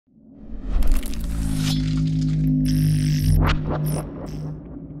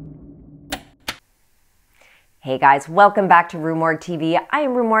Hey guys, welcome back to RUE MORGUE TV. I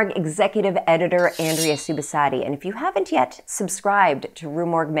am RUE MORGUE Executive Editor Andrea Subasati, and if you haven't yet subscribed to RUE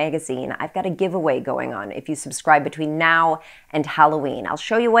MORGUE magazine, I've got a giveaway going on if you subscribe between now and Halloween. I'll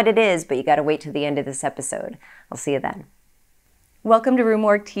show you what it is, but you gotta wait till the end of this episode. I'll see you then. Welcome to RUE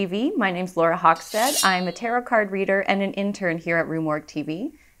MORGUE TV. My name's Laura Hokstad. I'm a tarot card reader and an intern here at RUE MORGUE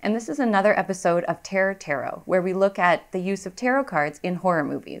TV. And this is another episode of Terror Tarot, where we look at the use of tarot cards in horror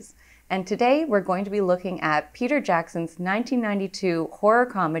movies. And today we're going to be looking at Peter Jackson's 1992 horror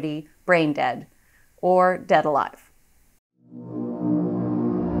comedy, BRAINDEAD, or Dead Alive.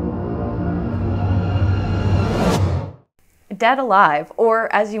 Dead Alive,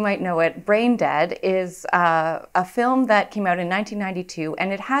 or as you might know it, BRAINDEAD, is a film that came out in 1992,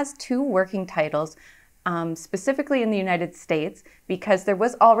 and it has two working titles, specifically in the United States, because there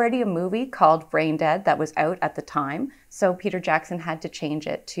was already a movie called BRAINDEAD that was out at the time, so Peter Jackson had to change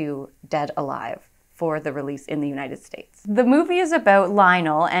it to Dead Alive for the release in the United States. The movie is about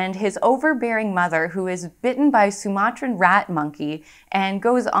Lionel and his overbearing mother, who is bitten by a Sumatran rat monkey and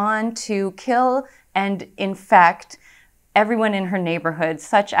goes on to kill and infect everyone in her neighborhood,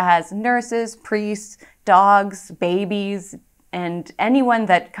 such as nurses, priests, dogs, babies, and anyone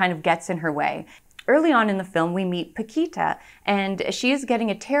that kind of gets in her way. Early on in the film, we meet Paquita, and she is getting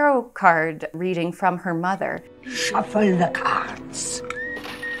a tarot card reading from her mother. Shuffle the cards.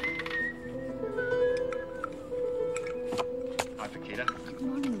 Hi, Paquita. Good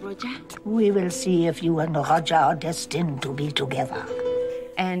morning, Roger. We will see if you and Roger are destined to be together.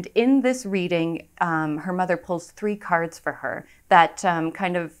 And in this reading, her mother pulls 3 cards for her that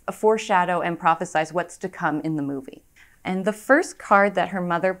kind of foreshadow and prophesize what's to come in the movie. And the first card that her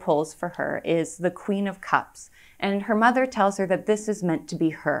mother pulls for her is the Queen of Cups. And her mother tells her that this is meant to be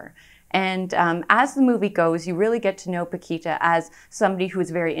her. And as the movie goes, you really get to know Paquita as somebody who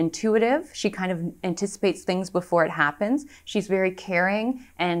is very intuitive. She kind of anticipates things before it happens. She's very caring.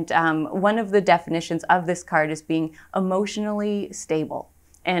 And one of the definitions of this card is being emotionally stable.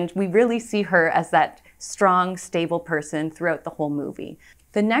 And we really see her as that strong, stable person throughout the whole movie.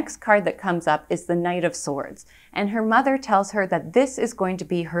 The next card that comes up is the Knight of Swords, and her mother tells her that this is going to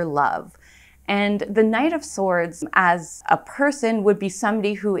be her love. And the Knight of Swords, as a person, would be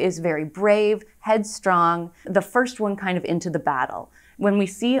somebody who is very brave, headstrong, the first one kind of into the battle. When we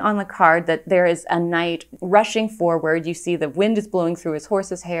see on the card that there is a knight rushing forward, you see the wind is blowing through his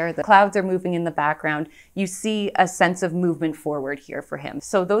horse's hair, the clouds are moving in the background, you see a sense of movement forward here for him.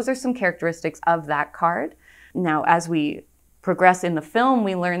 So those are some characteristics of that card. Now, as we progress in the film,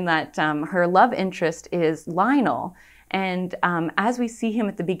 we learn that her love interest is Lionel. And as we see him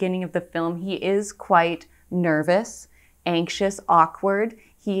at the beginning of the film, he is quite nervous, anxious, awkward.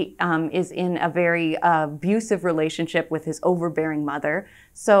 He is in a very abusive relationship with his overbearing mother.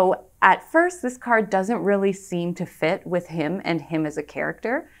 So at first, this card doesn't really seem to fit with him and him as a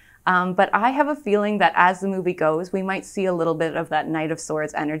character. But I have a feeling that as the movie goes, we might see a little bit of that Knight of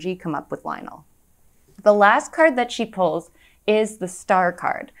Swords energy come up with Lionel. The last card that she pulls is the Star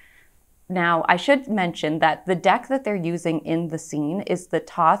card. Now, I should mention that the deck that they're using in the scene is the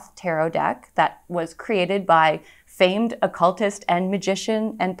Thoth Tarot deck that was created by famed occultist and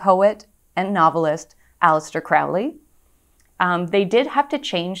magician and poet and novelist Aleister Crowley. They did have to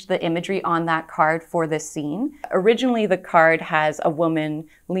change the imagery on that card for this scene. Originally, the card has a woman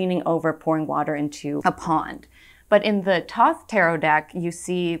leaning over pouring water into a pond. But in the Thoth Tarot deck, you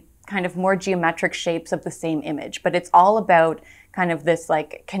see kind of more geometric shapes of the same image, but it's all about kind of this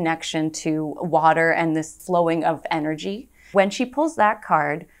like connection to water and this flowing of energy. When she pulls that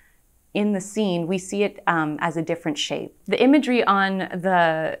card in the scene, we see it as a different shape. The imagery on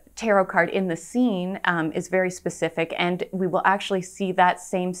the tarot card in the scene is very specific, and we will actually see that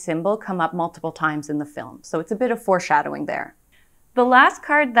same symbol come up multiple times in the film. So it's a bit of foreshadowing there. The last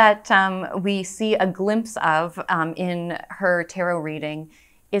card that we see a glimpse of in her tarot reading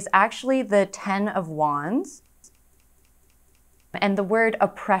is actually the 10 of Wands. And the word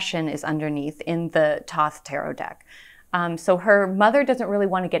oppression is underneath in the Thoth Tarot deck. So her mother doesn't really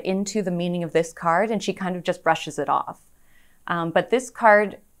want to get into the meaning of this card, and she kind of just brushes it off. But this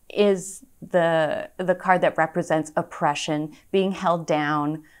card is the card that represents oppression, being held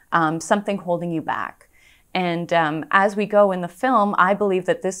down, something holding you back. And as we go in the film, I believe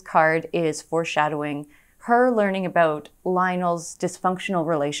that this card is foreshadowing her learning about Lionel's dysfunctional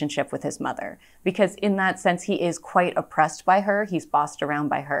relationship with his mother, because in that sense, he is quite oppressed by her. He's bossed around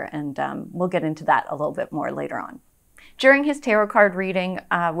by her, and we'll get into that a little bit more later on. During his tarot card reading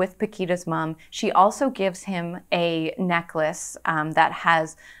with Paquita's mom, she also gives him a necklace that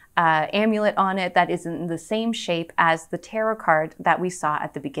has amulet on it that is in the same shape as the tarot card that we saw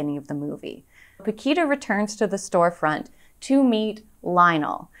at the beginning of the movie. Paquita returns to the storefront to meet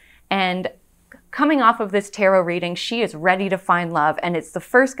Lionel. And coming off of this tarot reading, she is ready to find love, and it's the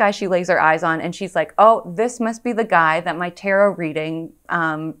first guy she lays her eyes on, and she's like, oh, this must be the guy that my tarot reading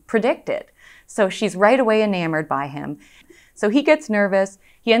predicted. So she's right away enamored by him. So he gets nervous.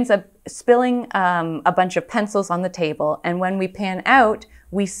 He ends up spilling a bunch of pencils on the table, and when we pan out,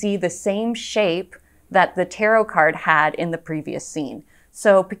 we see the same shape that the tarot card had in the previous scene.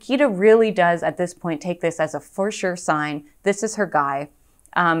 So Paquita really does, at this point, take this as a for sure sign. This is her guy.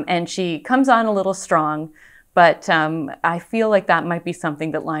 And she comes on a little strong, but I feel like that might be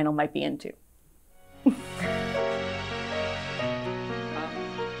something that Lionel might be into.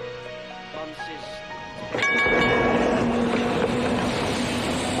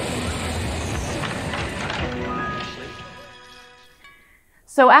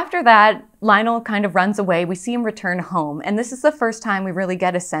 So after that, Lionel kind of runs away. We see him return home, and this is the first time we really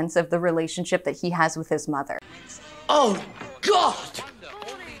get a sense of the relationship that he has with his mother. Oh, God!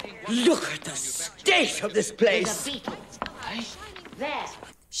 Look at the state of this place!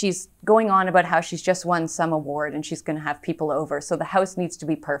 She's going on about how she's just won some award and she's going to have people over, so the house needs to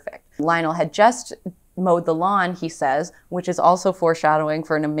be perfect. Lionel had just mowed the lawn, he says, which is also foreshadowing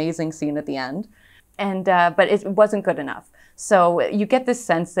for an amazing scene at the end. And but it wasn't good enough. So you get this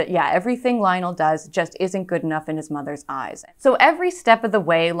sense that, yeah, everything Lionel does just isn't good enough in his mother's eyes. So every step of the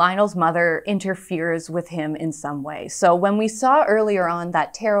way, Lionel's mother interferes with him in some way. So when we saw earlier on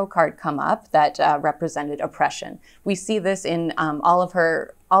that tarot card come up that represented oppression, we see this in all of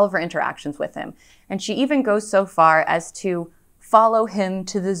her interactions with him. And she even goes so far as to follow him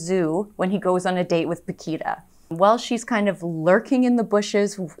to the zoo when he goes on a date with Paquita. While she's kind of lurking in the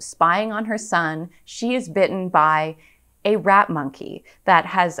bushes, spying on her son, she is bitten by a rat monkey that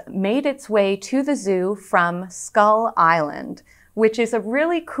has made its way to the zoo from Skull Island, which is a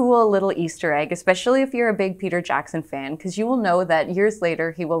really cool little Easter egg, especially if you're a big Peter Jackson fan, because you will know that years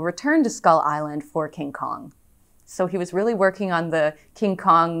later he will return to Skull Island for King Kong. So he was really working on the King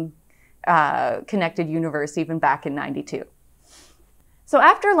Kong connected universe even back in '92. So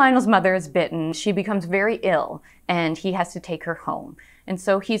after Lionel's mother is bitten, she becomes very ill and he has to take her home. And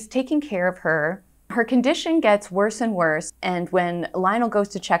so he's taking care of her. Her condition gets worse and worse. And when Lionel goes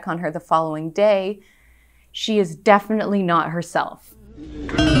to check on her the following day, she is definitely not herself.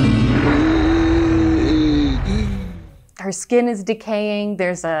 Her skin is decaying.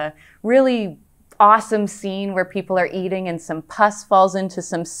 There's a really awesome scene where people are eating and some pus falls into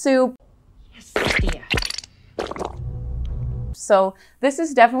some soup. Yes, dear. So this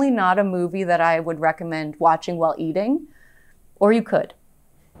is definitely not a movie that I would recommend watching while eating, or you could.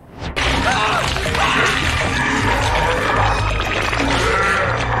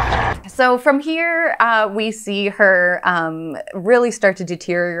 So from here, we see her really start to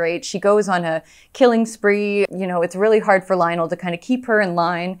deteriorate. She goes on a killing spree. You know, it's really hard for Lionel to kind of keep her in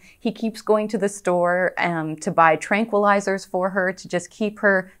line. He keeps going to the store to buy tranquilizers for her to just keep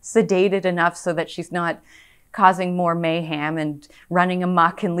her sedated enough so that she's not causing more mayhem and running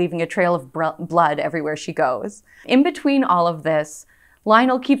amok and leaving a trail of blood everywhere she goes. In between all of this,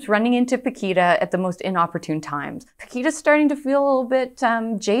 Lionel keeps running into Paquita at the most inopportune times. Paquita's starting to feel a little bit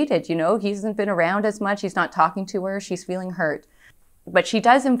jaded, you know? He hasn't been around as much, he's not talking to her, she's feeling hurt. But she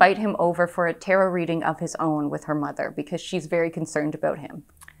does invite him over for a tarot reading of his own with her mother because she's very concerned about him.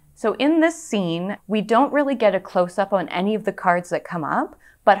 So in this scene, we don't really get a close-up on any of the cards that come up,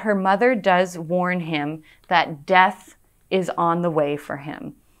 but her mother does warn him that death is on the way for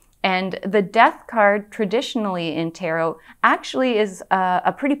him. And the death card traditionally in tarot actually is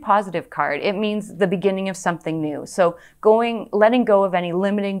a pretty positive card. It means the beginning of something new. So letting go of any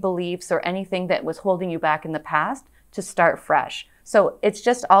limiting beliefs or anything that was holding you back in the past to start fresh. So it's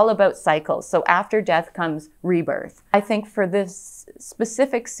just all about cycles. So after death comes rebirth. I think for this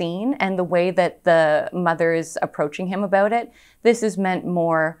specific scene and the way that the mother is approaching him about it, this is meant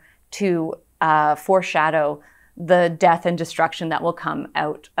more to foreshadow the death and destruction that will come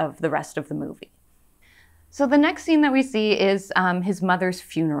out of the rest of the movie. So the next scene that we see is his mother's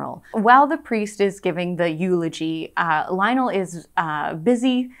funeral. While the priest is giving the eulogy, Lionel is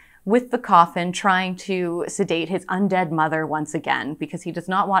busy with the coffin trying to sedate his undead mother once again because he does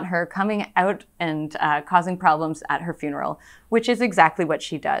not want her coming out and causing problems at her funeral, which is exactly what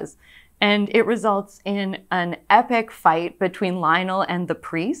she does. And it results in an epic fight between Lionel and the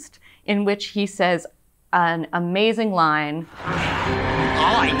priest in which he says an amazing line.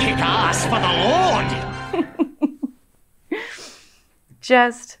 I kick ass for the Lord!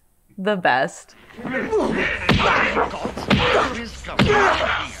 Just the best.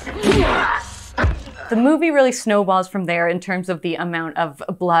 The movie really snowballs from there in terms of the amount of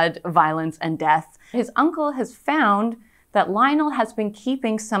blood, violence, and death. His uncle has found that Lionel has been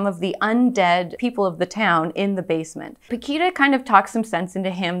keeping some of the undead people of the town in the basement. Paquita kind of talks some sense into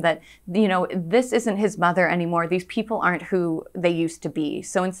him that, you know, this isn't his mother anymore. These people aren't who they used to be.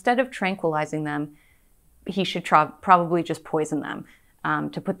 So instead of tranquilizing them, he should probably just poison them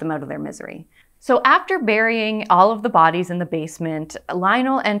to put them out of their misery. So after burying all of the bodies in the basement,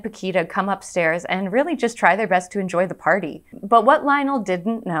 Lionel and Paquita come upstairs and really just try their best to enjoy the party. But what Lionel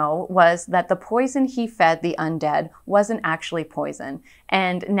didn't know was that the poison he fed the undead wasn't actually poison.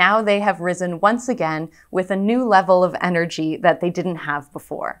 And now they have risen once again with a new level of energy that they didn't have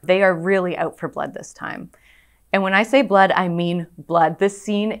before. They are really out for blood this time. And when I say blood, I mean blood. This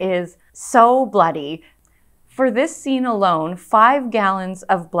scene is so bloody. For this scene alone, 5 gallons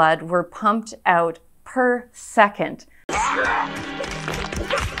of blood were pumped out per second.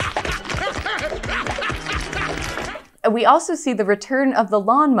 We also see the return of the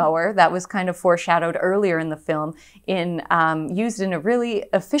lawnmower that was kind of foreshadowed earlier in the film, used in a really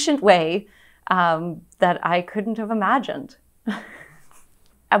efficient way that I couldn't have imagined.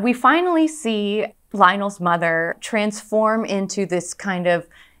 We finally see Lionel's mother transform into this kind of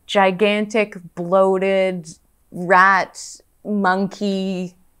gigantic, bloated rat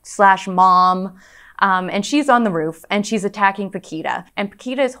monkey / mom. And she's on the roof and she's attacking Paquita. And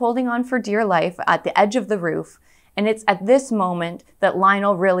Paquita is holding on for dear life at the edge of the roof. And it's at this moment that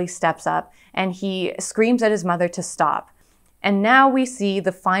Lionel really steps up and he screams at his mother to stop. And now we see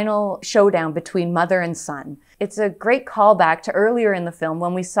the final showdown between mother and son. It's a great callback to earlier in the film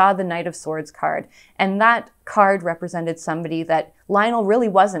when we saw the Knight of Swords card. And that card represented somebody that Lionel really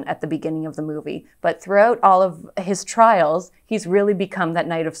wasn't at the beginning of the movie. But throughout all of his trials, he's really become that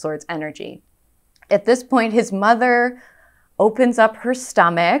Knight of Swords energy. At this point, his mother opens up her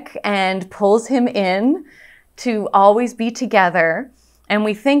stomach and pulls him in to always be together. And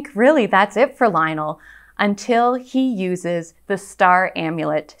we think really that's it for Lionel, until he uses the star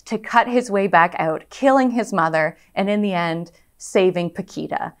amulet to cut his way back out, killing his mother, and in the end, saving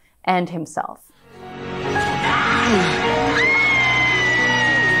Paquita and himself.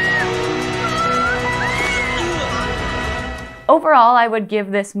 Overall, I would give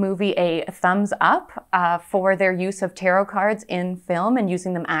this movie a thumbs up for their use of tarot cards in film and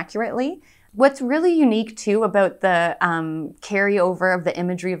using them accurately. What's really unique too about the carryover of the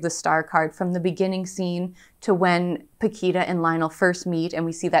imagery of the star card from the beginning scene to when Paquita and Lionel first meet and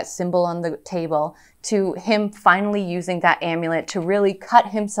we see that symbol on the table, to him finally using that amulet to really cut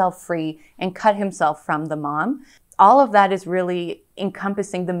himself free and cut himself from the mom. All of that is really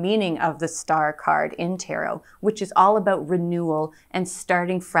encompassing the meaning of the star card in tarot, which is all about renewal and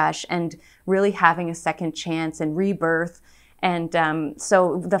starting fresh and really having a second chance and rebirth. And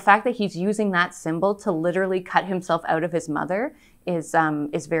so the fact that he's using that symbol to literally cut himself out of his mother is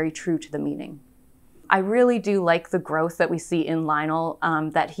very true to the meaning. I really do like the growth that we see in Lionel,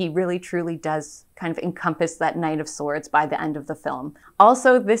 that he really truly does kind of encompass that Knight of Swords by the end of the film.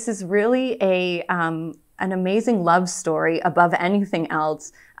 Also, this is really an amazing love story above anything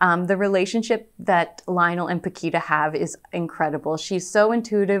else. The relationship that Lionel and Paquita have is incredible. She's so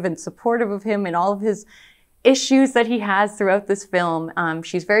intuitive and supportive of him and all of his issues that he has throughout this film.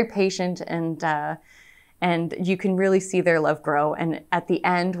 She's very patient and you can really see their love grow. And at the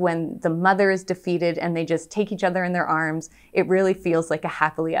end, when the mother is defeated and they just take each other in their arms, it really feels like a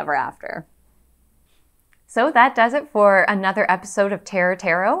happily ever after. So that does it for another episode of Terror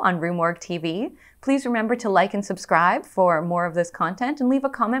Tarot on RUE MORGUE TV. Please remember to like and subscribe for more of this content and leave a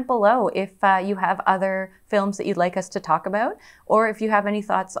comment below if you have other films that you'd like us to talk about, or if you have any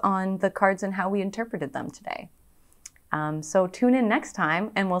thoughts on the cards and how we interpreted them today. So tune in next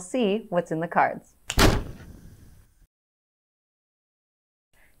time and we'll see what's in the cards.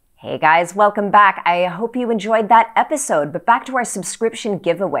 Hey guys, welcome back. I hope you enjoyed that episode, but back to our subscription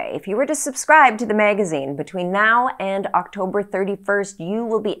giveaway. If you were to subscribe to the magazine between now and October 31st, you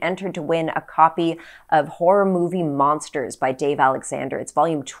will be entered to win a copy of Horror Movie Monsters by Dave Alexander. It's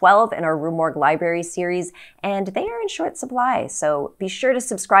volume 12 in our RUE MORGUE library series, and they are in short supply. So be sure to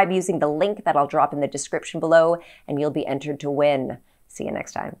subscribe using the link that I'll drop in the description below, and you'll be entered to win. See you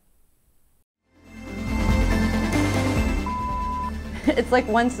next time. It's like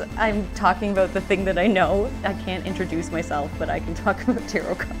once I'm talking about the thing that I know, I can't introduce myself, but I can talk about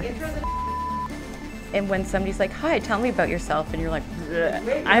tarot cards. And when somebody's like, hi, tell me about yourself, and you're like,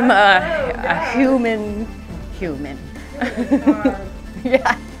 I'm a human.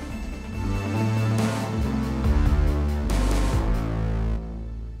 Yeah.